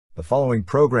The following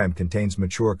program contains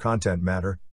mature content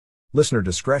matter. Listener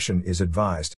discretion is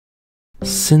advised.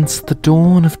 Since the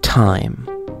dawn of time,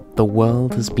 the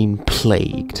world has been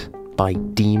plagued by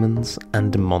demons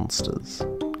and monsters,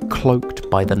 cloaked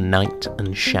by the night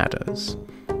and shadows.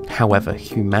 However,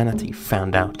 humanity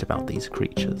found out about these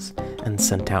creatures and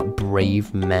sent out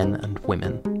brave men and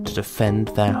women to defend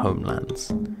their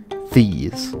homelands.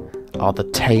 These are the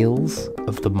tales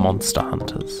of the monster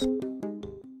hunters.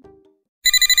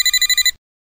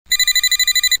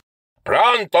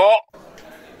 Pronto?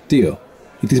 Tio,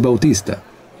 it is Bautista.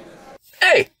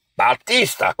 Ehi,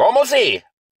 Battista, come sei?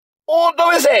 Oh,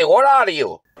 dove sei? Where are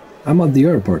you? I'm at the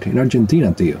airport in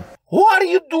Argentina, Tio. What are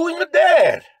you doing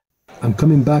there? I'm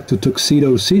coming back to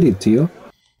Tuxedo City, Tio.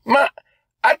 Ma,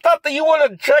 I thought that you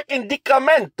were tracking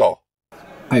Dicamento.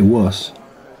 I was.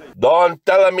 Don't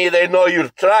tell me they know you're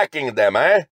tracking them,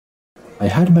 eh? I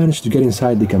had managed to get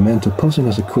inside Dicamento posing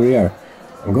as a courier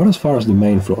and got as far as the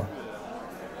main floor.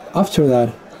 After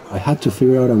that, I had to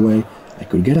figure out a way I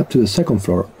could get up to the second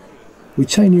floor,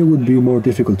 which I knew would be more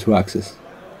difficult to access.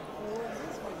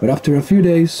 But after a few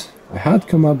days, I had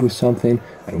come up with something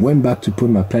and went back to put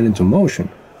my plan into motion.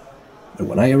 But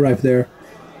when I arrived there,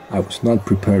 I was not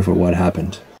prepared for what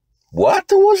happened.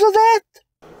 What was that?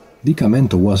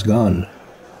 Dicamento was gone.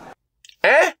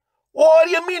 Eh? What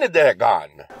do you mean they're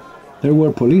gone? There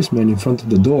were policemen in front of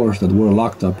the doors that were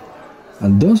locked up,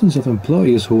 and dozens of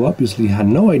employees who obviously had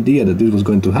no idea that this was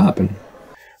going to happen.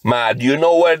 Ma, do you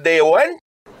know where they went?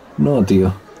 No,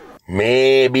 Tio.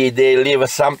 Maybe they leave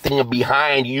something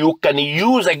behind you can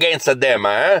use against them,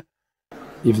 eh?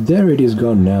 If there it is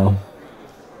gone now.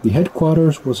 The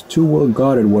headquarters was too well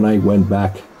guarded when I went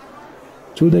back.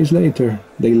 2 days later,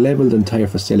 they leveled the entire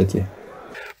facility.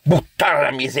 Buttare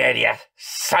la miseria!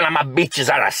 Son of a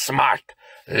bitches are smart.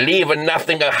 Leave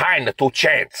nothing behind to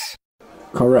chance.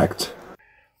 Correct.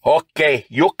 Okay,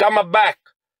 you come back.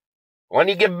 When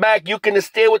you get back, you can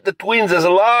stay with the twins as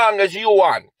long as you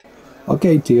want.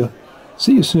 Okay, Tio.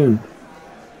 See you soon.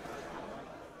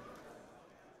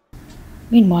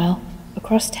 Meanwhile,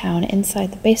 across town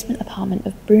inside the basement apartment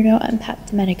of Bruno and Pat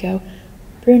Domenico,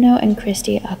 Bruno and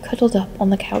Christy are cuddled up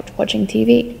on the couch watching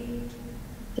TV.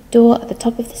 The door at the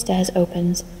top of the stairs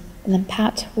opens, and then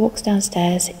Pat walks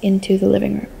downstairs into the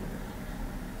living room.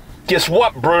 Guess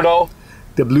what, Bruno?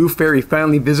 The blue fairy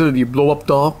finally visited your blow-up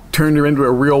doll, turned her into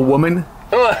a real woman?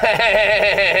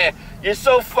 You're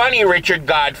so funny, Richard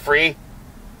Godfrey.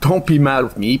 Don't be mad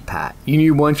with me, Pat. You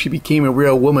knew once she became a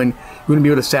real woman, you wouldn't be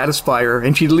able to satisfy her,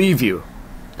 and she'd leave you.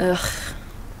 Ugh.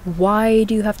 Why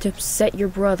do you have to upset your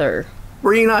brother?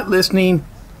 Were you not listening?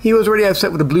 He was already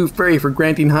upset with the blue fairy for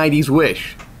granting Heidi's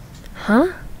wish.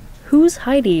 Huh? Who's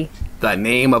Heidi? The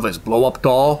name of his blow-up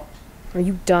doll? Are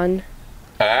you done?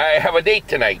 I have a date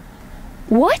tonight.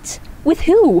 What? With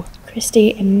who?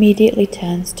 Christy immediately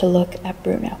turns to look at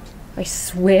Bruno. I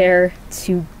swear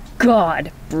to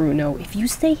God, Bruno, if you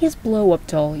stay his blow-up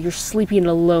doll, you're sleeping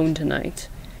alone tonight.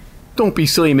 Don't be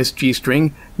silly, Miss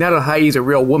G-String. Now that Heidi's a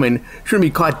real woman, she shouldn't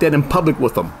be caught dead in public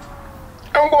with him.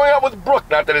 I'm going out with Brooke,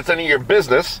 not that it's any of your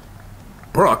business.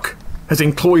 Brooke? Has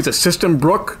Chloe's assistant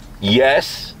Brooke?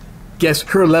 Yes. Guess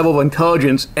her level of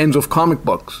intelligence ends with comic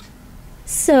books.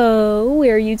 So,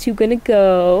 where are you two gonna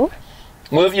go?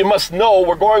 Well, if you must know,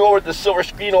 we're going over to the Silver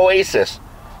Screen Oasis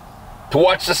to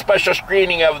watch the special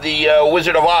screening of the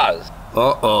Wizard of Oz.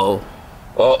 Uh-oh.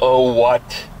 Uh-oh,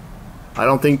 what? I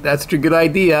don't think that's such a good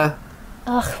idea.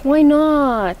 Ugh, why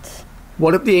not?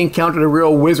 What if they encountered a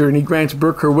real wizard and he grants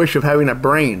Brooke her wish of having a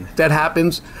brain? If that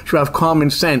happens, she'll have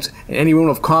common sense, and anyone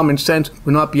with common sense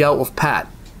will not be out with Pat.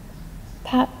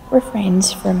 Pat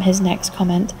refrains from his next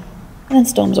comment and then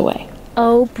storms away.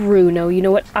 Oh, Bruno, you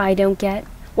know what I don't get?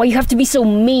 Why you have to be so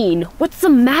mean? What's the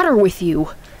matter with you?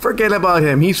 Forget about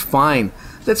him, he's fine.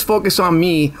 Let's focus on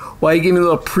me while you give me a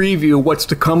little preview of what's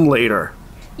to come later.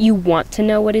 You want to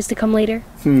know what is to come later?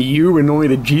 You and only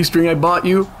the G-string I bought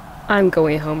you? I'm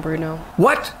going home, Bruno.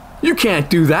 What? You can't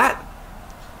do that!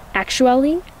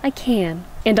 Actually, I can.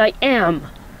 And I am.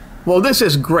 Well, this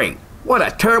is great. What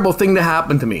a terrible thing to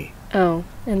happen to me. Oh,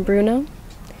 and Bruno?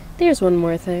 There's one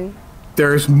more thing.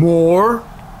 There's more?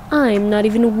 I'm not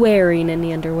even wearing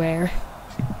any underwear.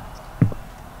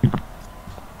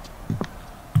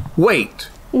 Wait.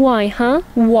 Why, huh?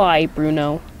 Why,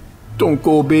 Bruno? Don't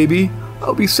go, baby.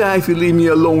 I'll be sad if you leave me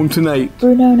alone tonight.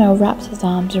 Bruno now wraps his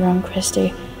arms around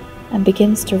Christy and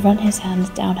begins to run his hands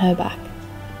down her back.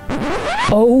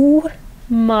 Oh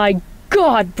my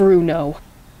God, Bruno!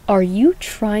 Are you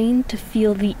trying to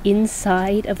feel the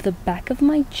inside of the back of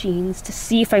my jeans to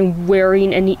see if I'm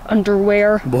wearing any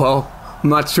underwear? Well, I'm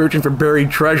not searching for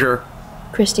buried treasure.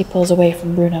 Christy pulls away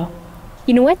from Bruno.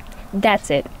 You know what? That's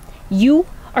it. You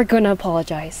are gonna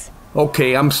apologize.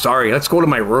 Okay, I'm sorry. Let's go to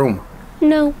my room.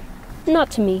 No,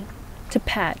 not to me. To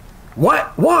Pat.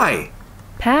 What? Why?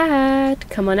 Pat,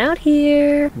 come on out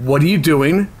here. What are you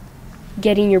doing?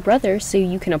 Getting your brother so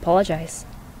you can apologize.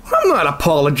 I'm not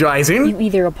apologizing. You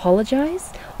either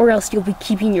apologize, or else you'll be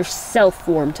keeping yourself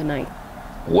warm tonight.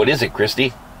 What is it,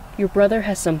 Christy? Your brother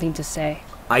has something to say.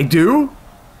 I do?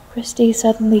 Christy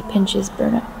suddenly pinches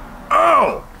Bruno.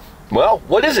 Oh! Well,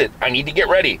 what is it? I need to get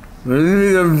ready.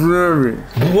 I'm sorry.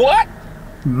 What?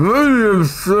 I'm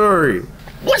sorry.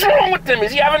 What's wrong with him?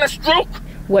 Is he having a stroke?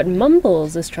 What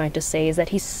Mumbles is trying to say is that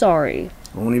he's sorry.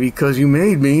 Only because you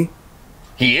made me.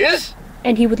 He is?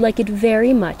 And he would like it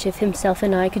very much if himself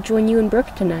and I could join you and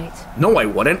Brooke tonight. No, I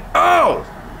wouldn't. Oh!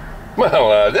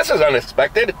 Well, this is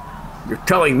unexpected. You're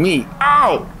telling me.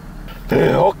 Ow!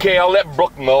 Okay, I'll let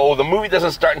Brooke know. The movie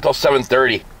doesn't start until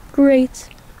 7:30. Great.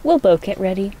 We'll both get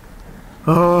ready.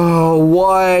 Oh,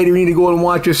 why do we need to go and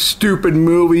watch a stupid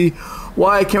movie?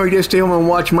 Why can't we just stay home and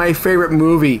watch my favorite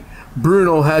movie?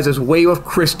 Bruno Has His Way with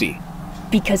Christy.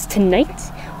 Because tonight,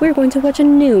 we're going to watch a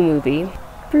new movie.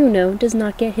 Bruno Does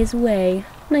Not Get His Way.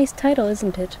 Nice title,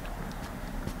 isn't it?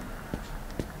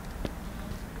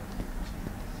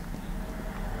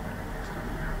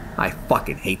 I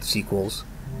fucking hate sequels.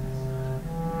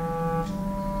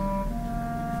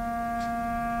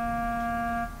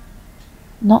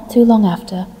 Not too long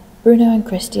after, Bruno and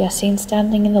Christy are seen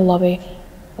standing in the lobby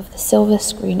of the silver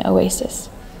screen Oasis.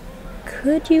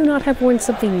 Could you not have worn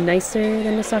something nicer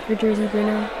than a soccer jersey,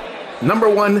 Bruno? Number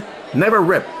 1, never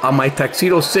rip on my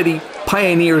Tuxedo City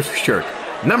Pioneers shirt.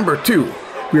 Number 2,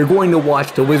 we are going to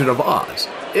watch The Wizard of Oz.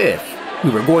 If we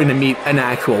were going to meet an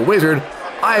actual wizard,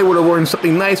 I would have worn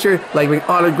something nicer like my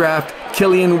autographed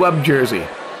Killian Webb jersey.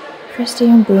 Christy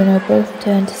and Bruno both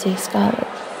turn to see Scarlett,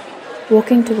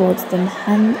 walking towards them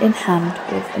hand in hand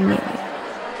with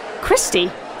Amelia.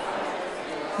 Christy?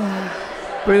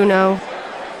 Bruno,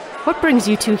 what brings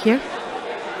you two here?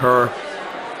 Her.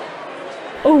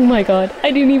 Oh my god,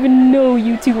 I didn't even know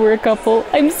you two were a couple.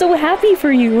 I'm so happy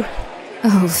for you.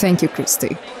 Oh, thank you,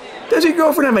 Christy. Does your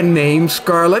girlfriend have a name,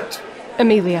 Scarlett?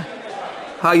 Amelia.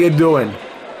 How you doing?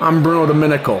 I'm Bruno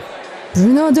Domenico.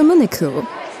 Bruno Domenico,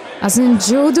 as in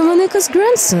Joe Domenico's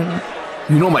grandson.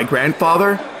 You know my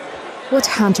grandfather? What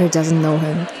hunter doesn't know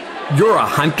him? You're a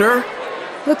hunter?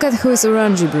 Look at who's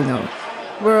around you, Bruno.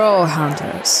 We're all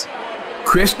hunters.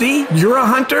 Christy, you're a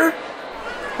hunter?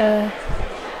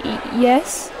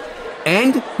 Yes?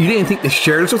 And you didn't think to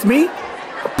share this with me?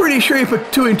 I'm pretty sure you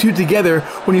put 2 and 2 together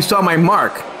when you saw my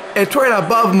mark. It's right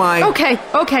above my... Okay,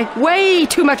 way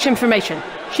too much information.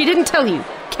 She didn't tell you.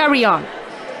 Carry on.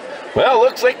 Well,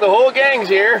 looks like the whole gang's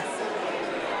here.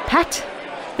 Pat,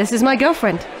 this is my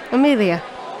girlfriend, Amelia.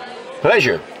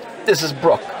 Pleasure. This is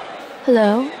Brooke.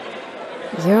 Hello?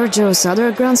 You're Joe's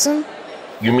other grandson?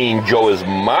 You mean Joe is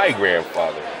my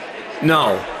grandfather?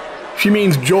 No. She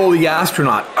means Joel the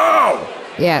astronaut. Oh!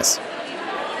 Yes.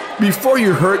 Before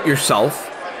you hurt yourself,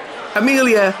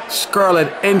 Amelia,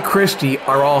 Scarlett, and Christy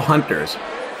are all hunters.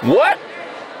 What?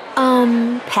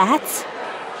 Pat?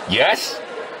 Yes?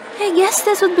 I guess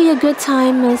this would be a good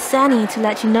time, Miss Annie, to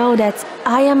let you know that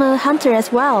I am a hunter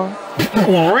as well.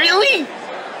 Really?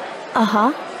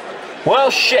 Uh-huh.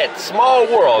 Well, shit. Small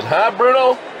world, huh,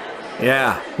 Bruno?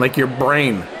 Yeah, like your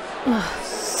brain.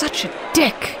 Such a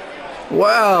dick.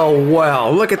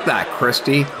 Well, look at that,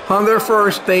 Christy. On their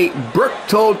first date, Brooke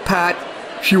told Pat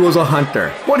she was a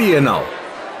hunter. What do you know?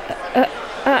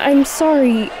 I'm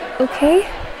sorry, okay?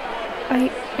 I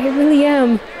really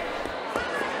am.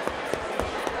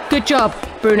 Good job,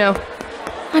 Bruno.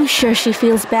 I'm sure she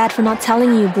feels bad for not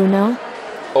telling you, Bruno.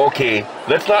 Okay,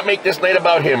 let's not make this night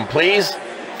about him, please.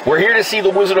 We're here to see the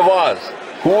Wizard of Oz,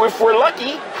 who, if we're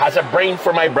lucky, has a brain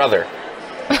for my brother.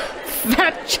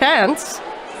 That chance?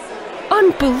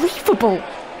 Unbelievable.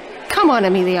 Come on,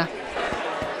 Amelia.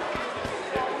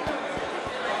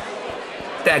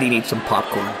 Daddy needs some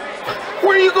popcorn.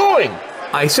 Where are you going?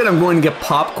 I said I'm going to get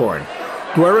popcorn.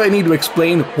 Do I really need to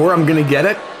explain where I'm going to get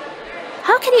it?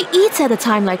 How can you eat at a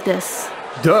time like this?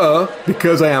 Duh,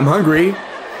 because I am hungry.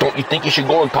 Don't you think you should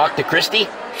go and talk to Christy?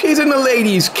 She's in the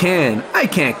ladies' can. I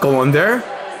can't go in there.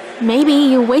 Maybe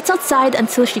you wait outside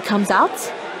until she comes out?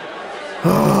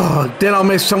 Oh, then I'll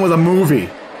miss some of the movie.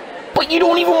 But you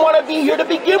don't even want to be here to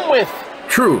begin with.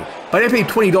 True, but I paid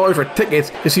 $20 for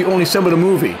tickets to see only some of the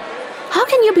movie. How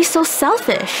can you be so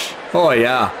selfish? Oh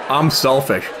yeah, I'm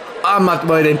selfish. I'm not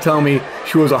why they didn't tell me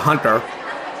she was a hunter.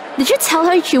 Did you tell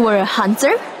her you were a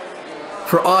hunter?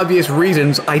 For obvious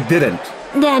reasons, I didn't.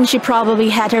 Then she probably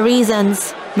had her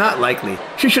reasons. Not likely.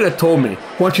 She should have told me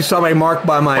once she saw my mark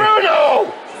by my...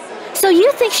 Bruno! So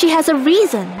you think she has a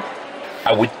reason?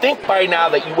 I would think by now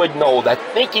that you would know that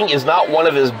thinking is not one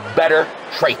of his better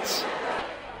traits.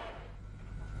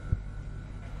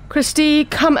 Christy,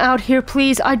 come out here,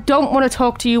 please. I don't want to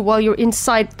talk to you while you're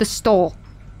inside the stall.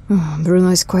 Bruno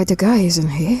is quite a guy, isn't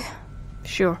he?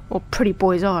 Sure, all pretty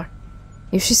boys are.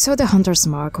 If she saw the hunter's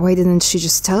mark, why didn't she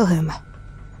just tell him?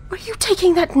 Are you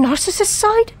taking that narcissist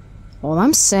side? All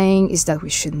I'm saying is that we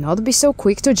should not be so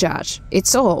quick to judge.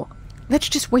 It's all. Let's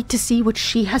just wait to see what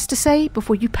she has to say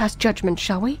before you pass judgment,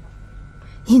 shall we?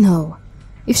 You know,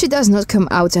 if she does not come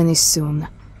out any soon,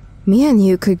 me and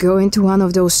you could go into one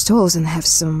of those stalls and have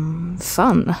some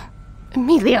fun.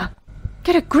 Amelia,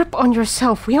 get a grip on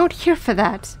yourself. We aren't here for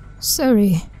that.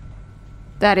 Sorry.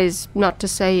 That is not to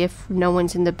say if no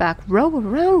one's in the back row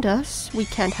around us, we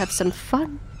can't have some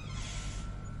fun.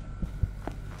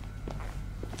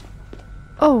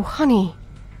 Oh, honey.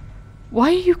 Why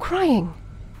are you crying?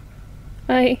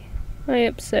 I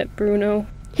upset Bruno.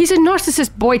 He's a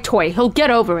narcissist boy toy. He'll get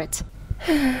over it.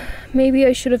 Maybe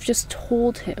I should have just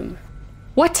told him.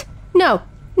 What? No.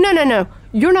 No.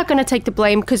 You're not gonna take the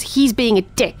blame because he's being a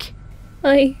dick.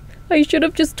 I should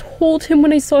have just told him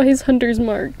when I saw his hunter's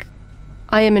mark.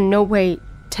 I am in no way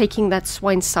taking that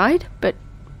swine's side, but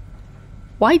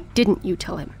why didn't you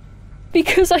tell him?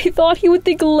 Because I thought he would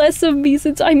think less of me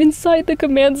since I'm inside the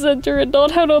command center and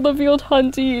not out on the field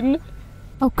hunting.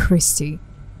 Oh, Christy,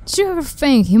 did you ever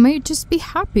think he may just be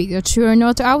happy that you are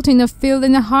not out in the field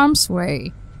in harm's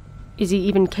way? Is he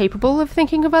even capable of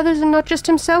thinking of others and not just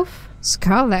himself?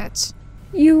 Scarlet.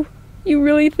 You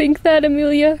really think that,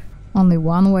 Amelia? Only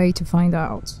one way to find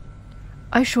out.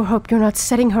 I sure hope you're not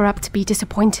setting her up to be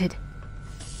disappointed.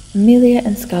 Amelia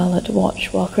and Scarlet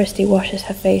watch while Christy washes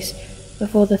her face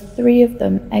before the three of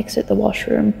them exit the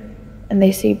washroom, and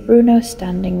they see Bruno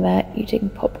standing there eating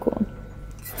popcorn.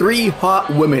 3 hot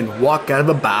women walk out of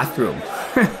a bathroom.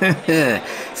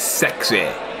 Sexy.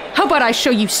 How about I show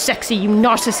you sexy, you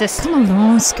narcissist? Come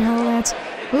along, Scarlet.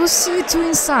 We'll see you two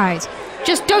inside.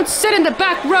 Just don't sit in the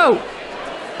back row!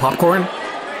 Popcorn?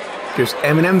 There's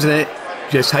M&M's in it.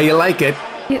 Just how you like it.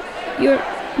 You're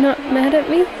not mad at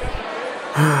me?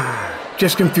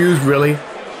 Just confused, really.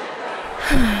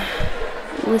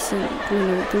 Listen,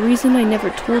 Bruno, the reason I never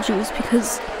told you is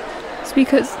because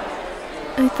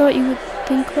I thought you would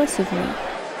think less of me.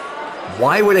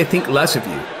 Why would I think less of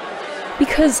you?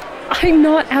 Because I'm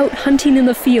not out hunting in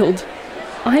the field.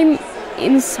 I'm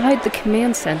inside the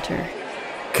command center.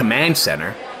 Command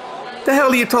center? The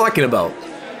hell are you talking about?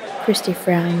 Christy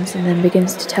frowns and then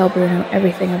begins to tell Bruno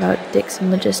everything about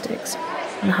Dixon Logistics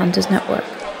and the Hunters Network.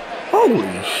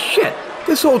 Holy shit!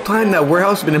 This whole time that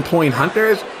warehouse has been employing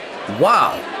hunters?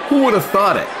 Wow, who would have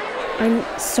thought it? I'm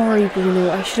sorry,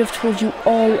 Bruno. I should have told you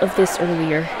all of this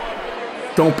earlier.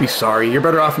 Don't be sorry. You're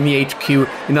better off in the HQ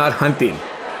and not hunting.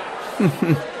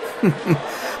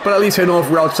 But at least I know if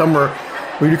we're out somewhere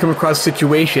where you come across a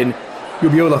situation,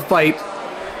 you'll be able to fight.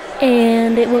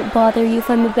 And it won't bother you if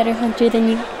I'm a better hunter than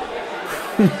you.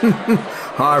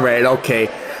 Alright, okay.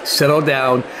 Settle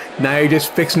down. Now you're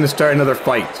just fixing to start another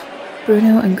fight.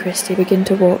 Bruno and Christy begin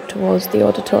to walk towards the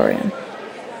auditorium.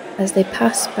 As they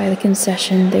pass by the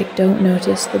concession, they don't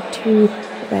notice the 2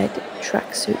 red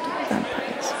tracksuit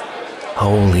vampires.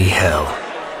 Holy hell.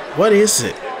 What is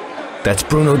it? That's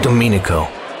Bruno Domenico.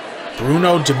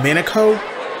 Bruno Domenico?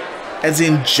 As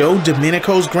in Joe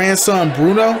Domenico's grandson,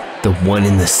 Bruno? The one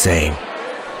and the same.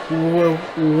 Well,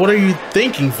 what are you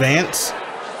thinking, Vance?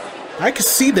 I can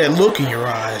see that look in your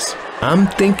eyes. I'm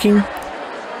thinking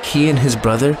he and his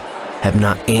brother have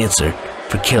not answered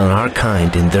for killing our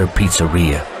kind in their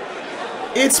pizzeria.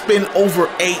 It's been over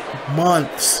 8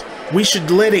 months. We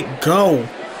should let it go.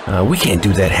 We can't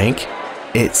do that, Hank.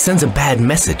 It sends a bad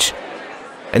message.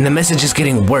 And the message is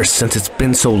getting worse since it's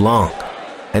been so long.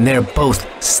 And they're both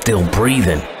still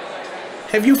breathing.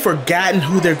 Have you forgotten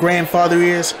who their grandfather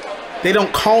is? They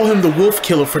don't call him the Wolf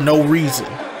Killer for no reason.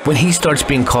 When he starts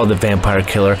being called the Vampire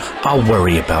Killer, I'll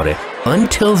worry about it.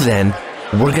 Until then,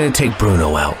 we're gonna take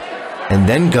Bruno out. And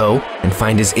then go and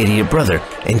find his idiot brother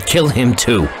and kill him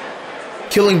too.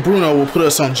 Killing Bruno will put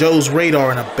us on Joe's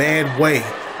radar in a bad way.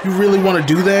 You really want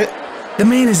to do that? The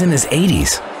man is in his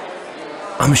 80s.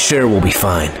 I'm sure we'll be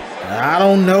fine. I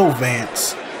don't know,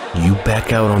 Vance. You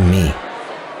back out on me.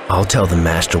 I'll tell the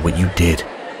master what you did,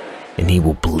 and he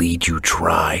will bleed you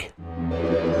dry.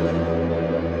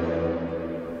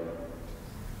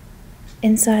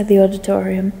 Inside the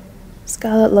auditorium,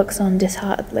 Scarlet looks on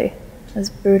disheartedly as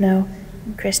Bruno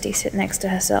and Christy sit next to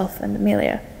herself and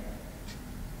Amelia,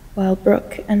 while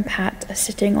Brooke and Pat are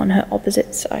sitting on her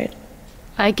opposite side.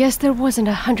 I guess there wasn't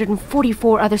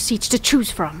 144 other seats to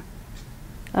choose from.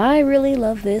 I really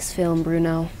love this film,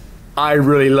 Bruno. I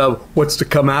really love what's to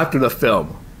come after the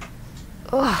film.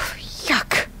 Ugh,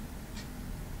 yuck.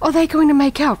 Are they going to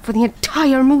make out for the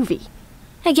entire movie?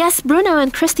 I guess Bruno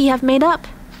and Christy have made up.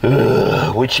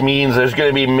 Which means there's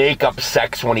gonna be makeup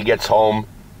sex when he gets home.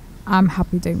 I'm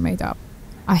happy they made up.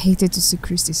 I hated to see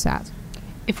Christy sad.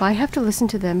 If I have to listen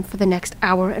to them for the next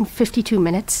hour and 52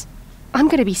 minutes, I'm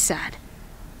gonna be sad.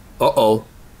 Uh-oh.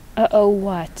 Uh-oh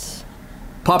what?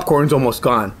 Popcorn's almost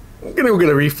gone. I'm gonna go get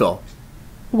a refill.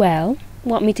 Well,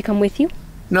 want me to come with you?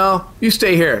 No, you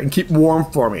stay here and keep warm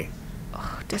for me.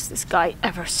 Oh, does this guy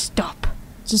ever stop?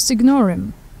 Just ignore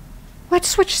him. Let's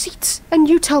switch seats, and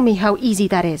you tell me how easy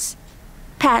that is.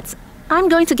 Pat, I'm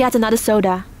going to get another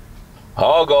soda.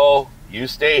 I'll go. You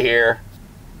stay here.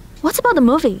 What about the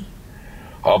movie?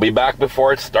 I'll be back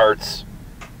before it starts.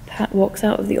 Pat walks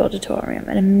out of the auditorium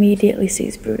and immediately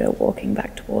sees Bruno walking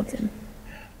back towards him.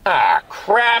 Ah,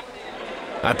 crap!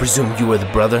 I presume you were the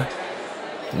brother?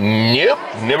 Nope,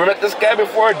 never met this guy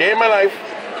before a day in my life.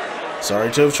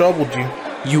 Sorry to have troubled you.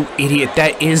 You idiot,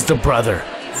 that is the brother.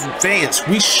 Vance,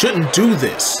 we shouldn't do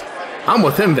this. I'm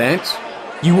with him, Vance.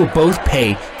 You will both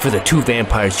pay for the 2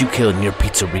 vampires you killed in your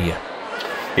pizzeria.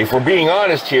 If we're being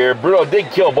honest here, Bruno did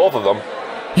kill both of them.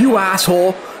 You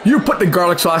asshole! You put the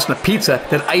garlic sauce in the pizza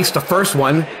that iced the first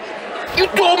one. You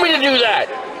told me to do that!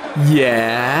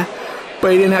 Yeah, but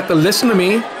you didn't have to listen to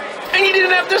me. And you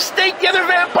didn't have to stake the other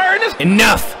vampire in this—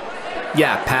 Enough!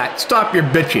 Yeah, Pat, stop your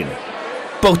bitching.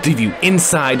 Both of you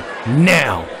inside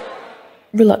now!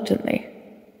 Reluctantly,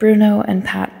 Bruno and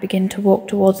Pat begin to walk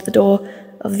towards the door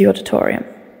of the auditorium,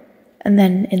 and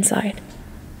then inside.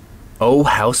 Oh,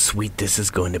 how sweet this is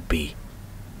going to be.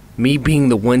 Me being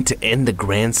the one to end the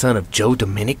grandson of Joe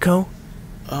Domenico?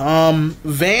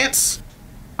 Vance?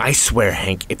 I swear,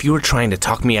 Hank, if you were trying to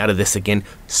talk me out of this again,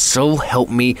 so help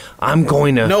me, I'm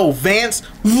going to— No, Vance,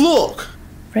 look!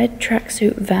 Red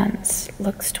tracksuit Vance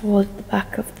looks toward the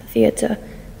back of the theater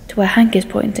to where Hank is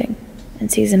pointing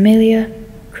and sees Amelia,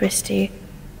 Christy,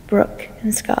 Brooke,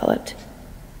 and Scarlett,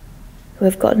 who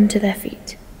have gotten to their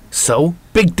feet. So,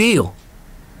 big deal.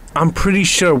 I'm pretty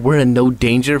sure we're in no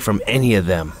danger from any of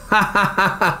them.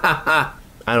 I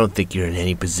don't think you're in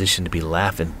any position to be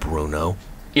laughing, Bruno.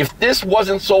 If this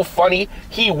wasn't so funny,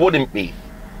 he wouldn't be.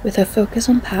 With her focus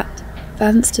on Pat,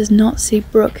 Vance does not see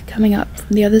Brooke coming up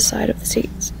from the other side of the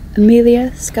seats.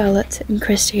 Amelia, Scarlett, and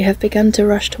Christy have begun to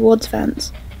rush towards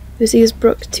Vance, who sees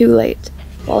Brooke too late,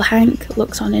 while Hank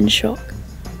looks on in shock.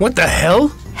 What the hell?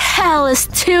 Hell is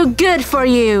too good for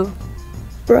you!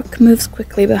 Brooke moves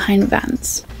quickly behind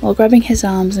Vance, while grabbing his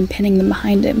arms and pinning them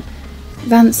behind him.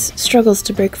 Vance struggles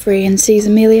to break free and sees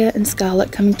Amelia and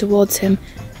Scarlett coming towards him,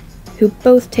 who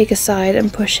both take a side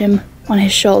and push him on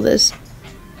his shoulders,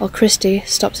 while Christy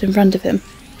stops in front of him.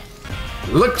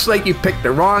 Looks like you picked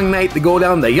the wrong night to go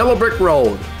down the yellow brick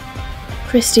road.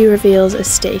 Christy reveals a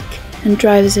stake and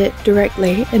drives it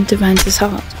directly into Vance's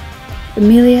heart.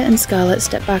 Amelia and Scarlett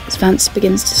step back as Vance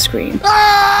begins to scream.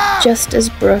 Just as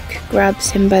Brooke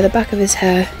grabs him by the back of his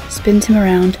hair, spins him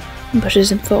around, and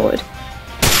pushes him forward.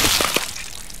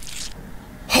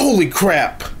 Holy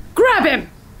crap! Grab him!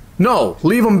 No,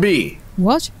 leave him be.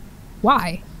 What?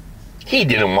 Why? He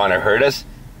didn't want to hurt us,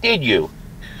 did you?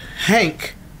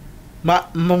 Hank.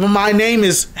 My name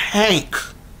is Hank.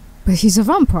 But he's a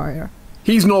vampire.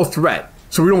 He's no threat,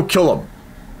 so we don't kill him.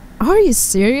 Are you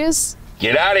serious?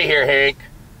 Get out of here, Hank.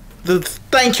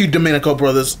 Thank you, Domenico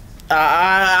brothers.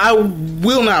 I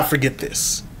will not forget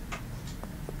this.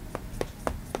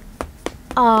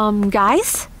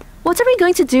 Guys? What are we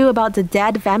going to do about the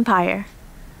dead vampire?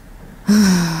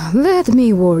 Let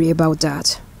me worry about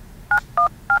that.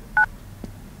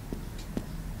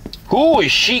 Who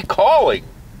is she calling?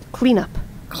 Cleanup.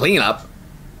 Cleanup?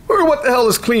 Or what the hell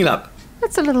is cleanup?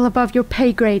 That's a little above your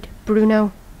pay grade,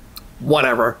 Bruno.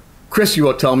 Whatever. Chrissy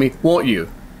will tell me, won't you?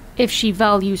 If she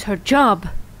values her job,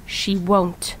 she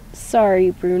won't.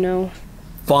 Sorry, Bruno.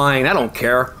 Fine, I don't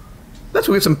care. Let's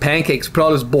go get some pancakes, put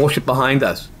all this bullshit behind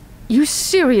us. You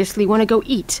seriously want to go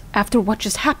eat after what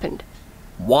just happened?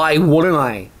 Why wouldn't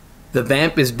I? The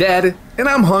vamp is dead, and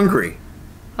I'm hungry.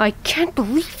 I can't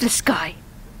believe this guy.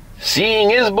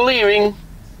 Seeing is believing.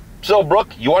 So,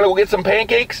 Brooke, you want to go get some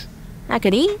pancakes? I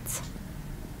could eat.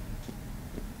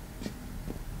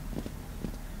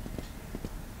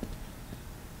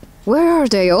 Where are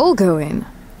they all going?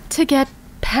 To get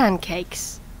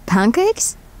pancakes.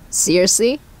 Pancakes?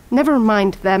 Seriously? Never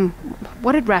mind them.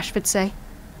 What did Rashford say?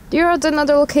 They're at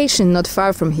another location not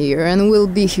far from here and will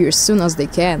be here soon as they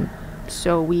can.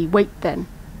 So we wait then?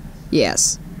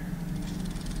 Yes.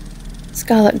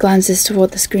 Scarlett glances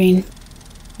toward the screen.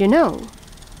 You know,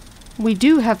 We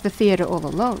do have the theater all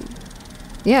alone.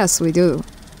 Yes, we do.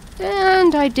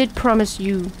 And I did promise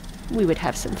you we would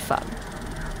have some fun.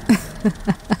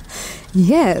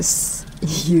 Yes,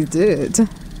 you did.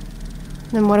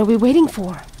 Then what are we waiting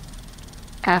for?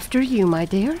 After you, my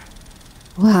dear.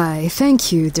 Why,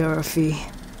 thank you, Dorothy.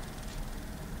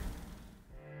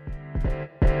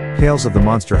 Tales of the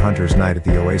Monster Hunters Night at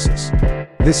the Oasis.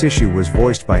 This issue was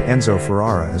voiced by Enzo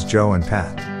Ferrara as Joe and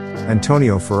Pat,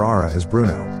 Antonio Ferrara as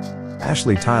Bruno,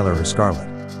 Ashley Tyler as Scarlett,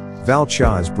 Val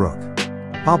Cha as Brooke,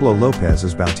 Pablo Lopez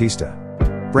as Bautista,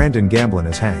 Brandon Gamblin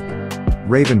as Hank,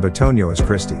 Raven Batonio as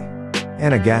Christy,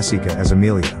 Anna Gasica as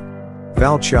Amelia,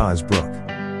 Val Cha as Brooke,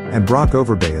 and Brock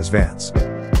Overbay as Vance.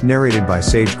 Narrated by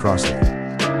Sage Crossley.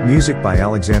 Music by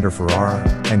Alexander Ferrara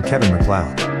and Kevin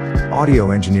MacLeod. Audio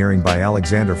engineering by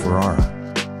Alexander Ferrara.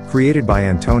 Created by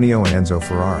Antonio and Enzo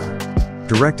Ferrara.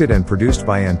 Directed and produced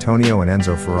by Antonio and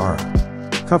Enzo Ferrara.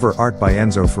 Cover art by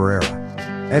Enzo Ferrara.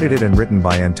 Edited and written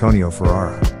by Antonio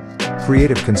Ferrara.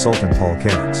 Creative consultant Paul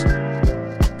Cairns.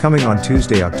 Coming on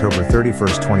Tuesday, October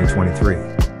 31st, 2023.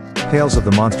 Tales of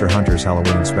the Monster Hunters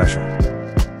Halloween Special.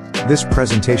 This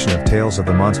presentation of Tales of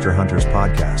the Monster Hunters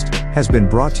podcast has been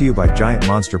brought to you by Giant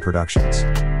Monster Productions.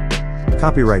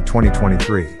 Copyright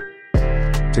 2023.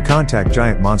 To contact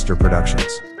Giant Monster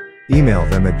Productions, email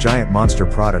them at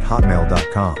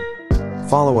giantmonsterprod@hotmail.com.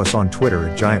 Follow us on Twitter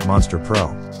at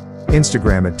GiantMonsterPro,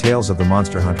 Instagram at Tales of the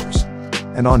Monster Hunters,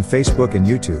 and on Facebook and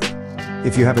YouTube.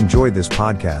 If you have enjoyed this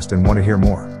podcast and want to hear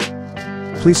more,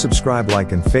 please subscribe,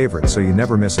 like, and favorite so you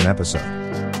never miss an episode.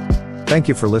 Thank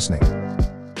you for listening.